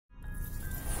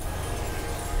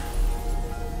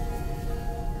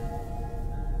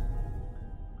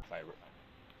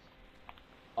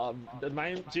The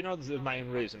main, do you know the main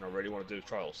reason I really want to do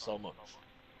trials so much?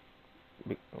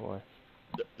 Why?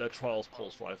 The trials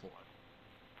pulse rifle.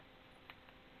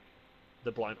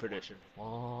 The blind prediction.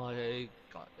 My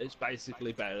God, it's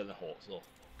basically better than the Hawksaw.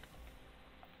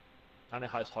 And it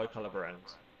has high caliber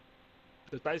rounds.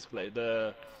 Because basically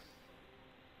the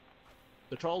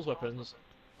trials weapons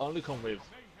only come with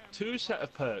two set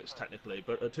of perks technically,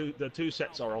 but the two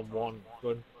sets are on one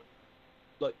gun.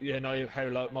 Like you know how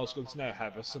like, most guns now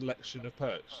have a selection of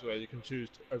perks where you can choose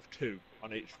of two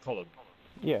on each column.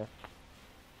 Yeah.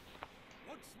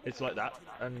 It's like that,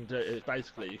 and it's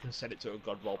basically you can set it to a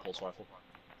god roll pulse rifle.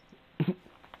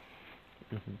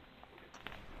 Mhm.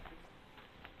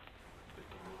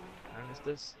 And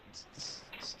it's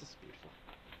just beautiful.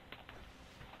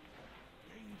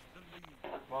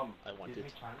 Mom, I want Disney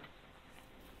it. Channel?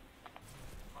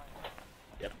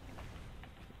 Yep.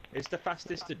 It's the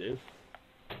fastest to do.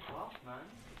 Well, no.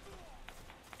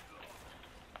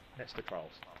 Next to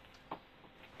trials.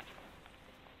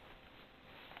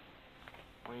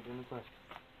 What are you doing the quest?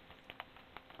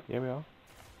 Here we are.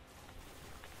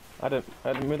 Adam,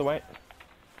 move the way.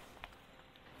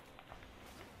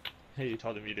 Hey, you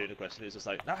told him you're doing a question. He's just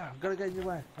like, nah, I'm gonna get in your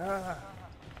way. Ah.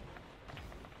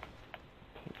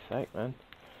 Pete's sake, man.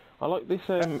 I like this.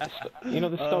 You know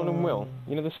the stolen will.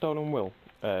 You know the stolen will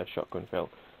shotgun, Phil.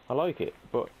 I like it,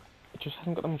 but it just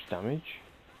hasn't got that much damage.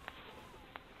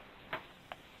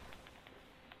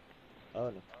 Oh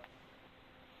no.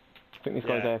 I think this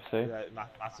guy's AFC. Yeah,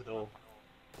 Matador.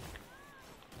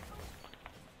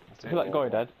 See that guy,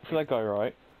 Dad? See that guy,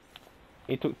 right?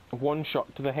 He took one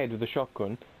shot to the head with a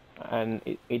shotgun, and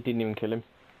it didn't even kill him.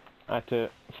 I had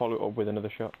to follow it up with another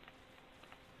shot.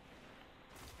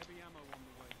 Heavy ammo on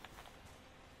the way.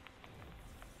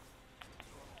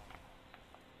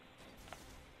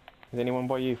 Is anyone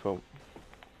by you, Phil?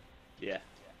 Yeah.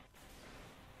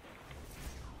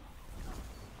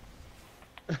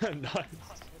 Nice.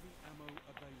 Heavy ammo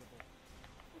available.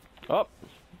 Oh!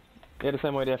 Yeah, the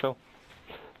same idea, Phil.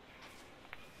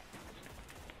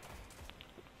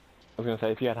 I was going to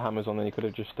say, if you had hammers on, then you could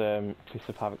have just Fist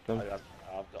of Havoc them. I've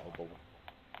got a bubble.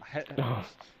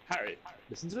 Harry,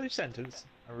 listen to this sentence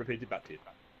and repeat it back to you.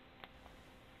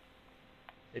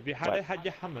 If you had had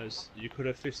your hammers, you could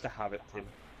have Fist of Havoc him.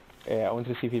 Yeah, I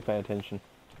wanted to see if you'd pay attention.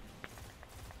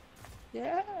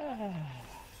 Yeah.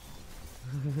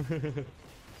 5 minutes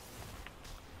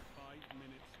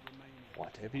remaining.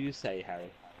 Whatever you say,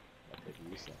 Harry. Whatever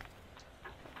you say.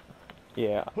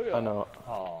 Yeah, I know.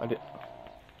 Oh. I did.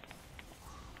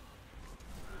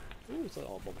 Ooh, it's like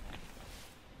oh, bubble.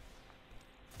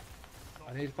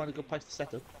 I need to find a good place to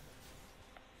set up.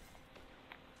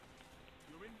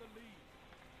 You're in the lead.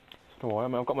 Don't worry, I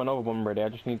mean, I've got my Nova bomb ready. I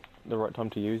just need the right time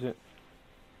to use it.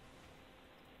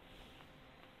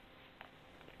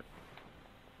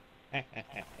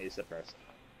 He's the first.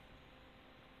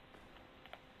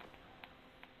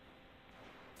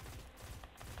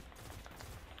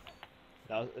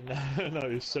 No, no,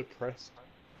 he's suppressed.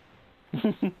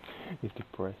 He's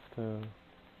depressed.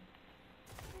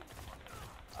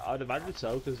 I'd imagine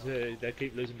so, because they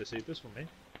keep losing the supers from me.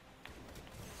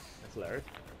 That's hilarious.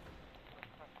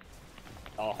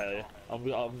 Oh hell yeah! I'm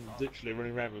literally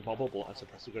running around with my bubble and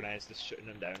suppressor grenades, just shutting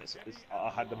them down. I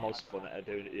had the most fun at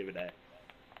doing it the other day.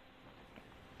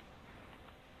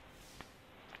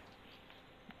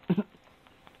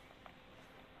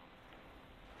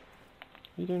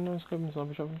 You doing nice club and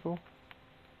zombie shopping for?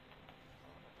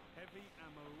 Heavy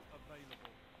ammo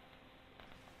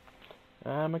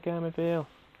available. I'm a Gamaville.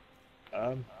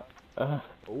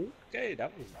 Okay,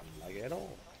 that was not like at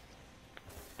all.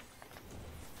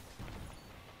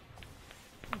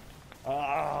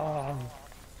 Ah.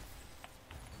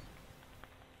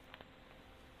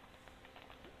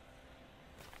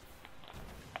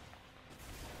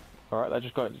 Alright, that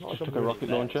just took a rocket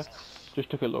launcher. Just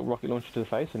took a little rocket launcher to the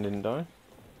face and didn't die.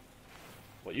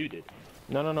 What you did?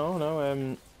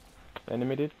 No,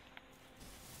 enemy did.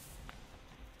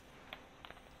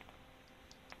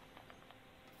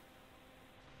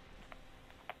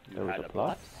 There was a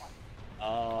plot.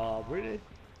 Really?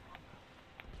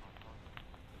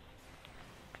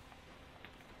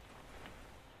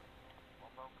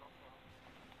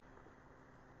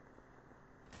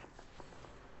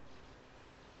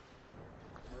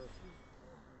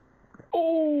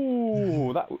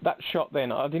 Oh, that shot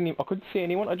then. I couldn't see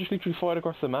anyone. I just literally fired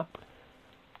across the map.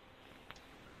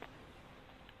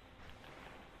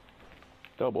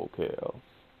 Double kill.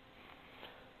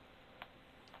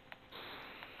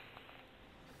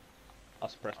 I'll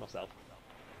suppress myself.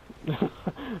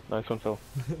 Nice one, Phil.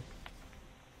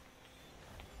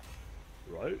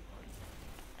 Right.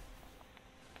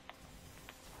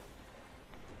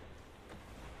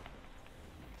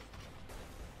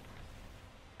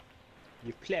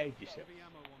 You played yourself. Heavy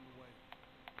ammo on the way.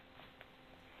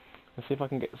 Let's see if I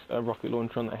can get a rocket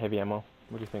launcher on that heavy ammo.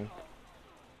 What do you think?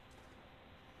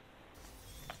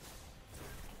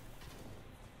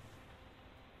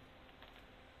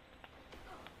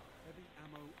 Heavy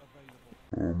ammo available.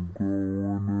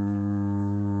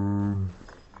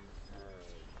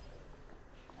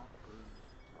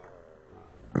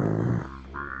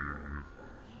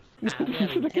 Did you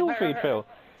see the kill feed, Phil?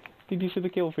 Did you see the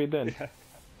kill feed then? Yeah.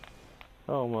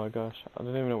 Oh my gosh, I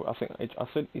don't even know. I think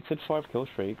it said 5 kill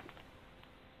streak.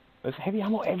 There's heavy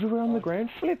ammo everywhere on the ground.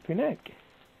 Flipping heck.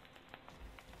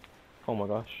 Oh my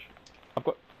gosh, I've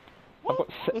got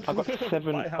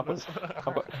seven. Light I've hammers.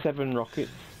 got 7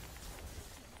 rockets.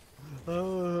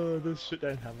 Oh, those shit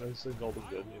down hammers and golden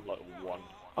gun in like one.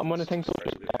 I'm on a tank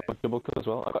double kill as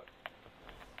well.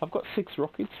 I've got 6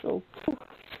 rockets, Phil.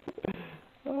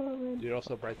 Oh man. You're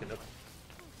also breaking up.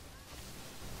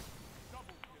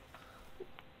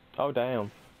 Oh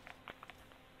damn.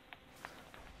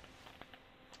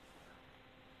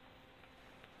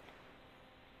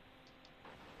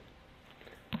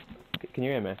 Can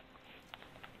you hear me?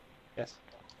 Yes.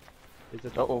 It's a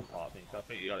Uh-oh. double part, I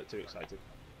think you got it too excited.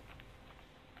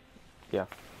 Yeah.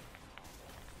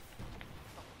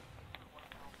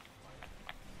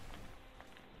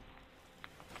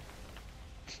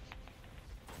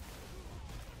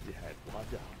 You had one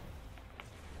job.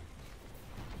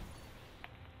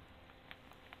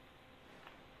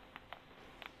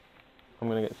 I'm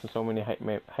gonna get so many hate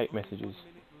messages 1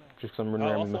 minute left. just 'cause I'm running Oh,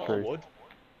 I around with my thought I tree. would.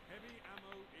 Heavy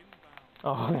ammo inbound.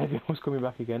 Oh, heavy ammo's coming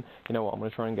back again. You know what? I'm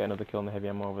gonna try and get another kill on the heavy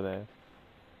ammo over there.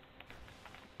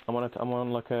 I'm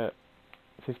on like a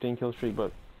 15 kill streak,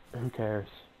 but who cares?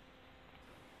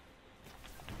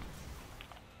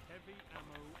 Heavy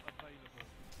ammo available.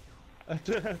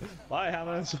 Bye,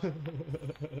 hammers.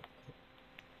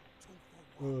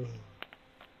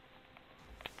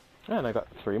 And I got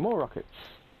 3 more rockets.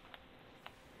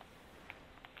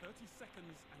 30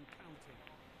 seconds and counting.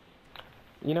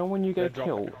 You know when you get a They're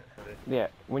kill, dropping. yeah,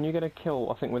 when you get a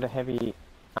kill, I think with a heavy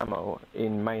ammo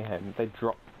in mayhem, they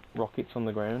drop rockets on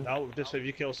the ground. No, just if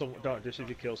you kill someone. Don't just if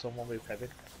you kill someone with heavy.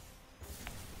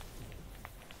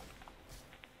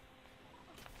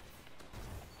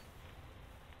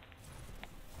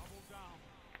 Double down.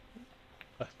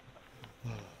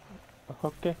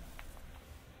 Okay.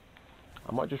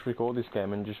 I might just record this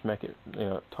game and just make it, you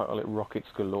know, title it Rockets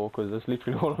Galore, because that's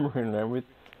literally all I'm running around with.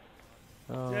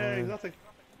 Oh, Yeah, exactly.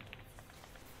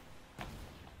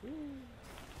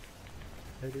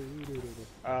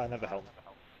 Ah, never helped.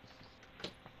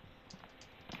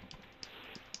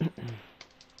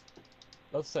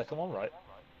 That's the second one, right?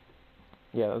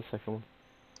 yeah, that's the second one.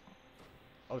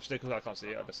 Obviously, because I can't see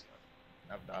it, I just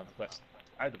have the quest.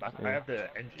 I have the back. I Yeah. have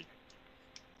the engine.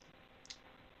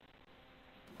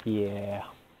 Yeah.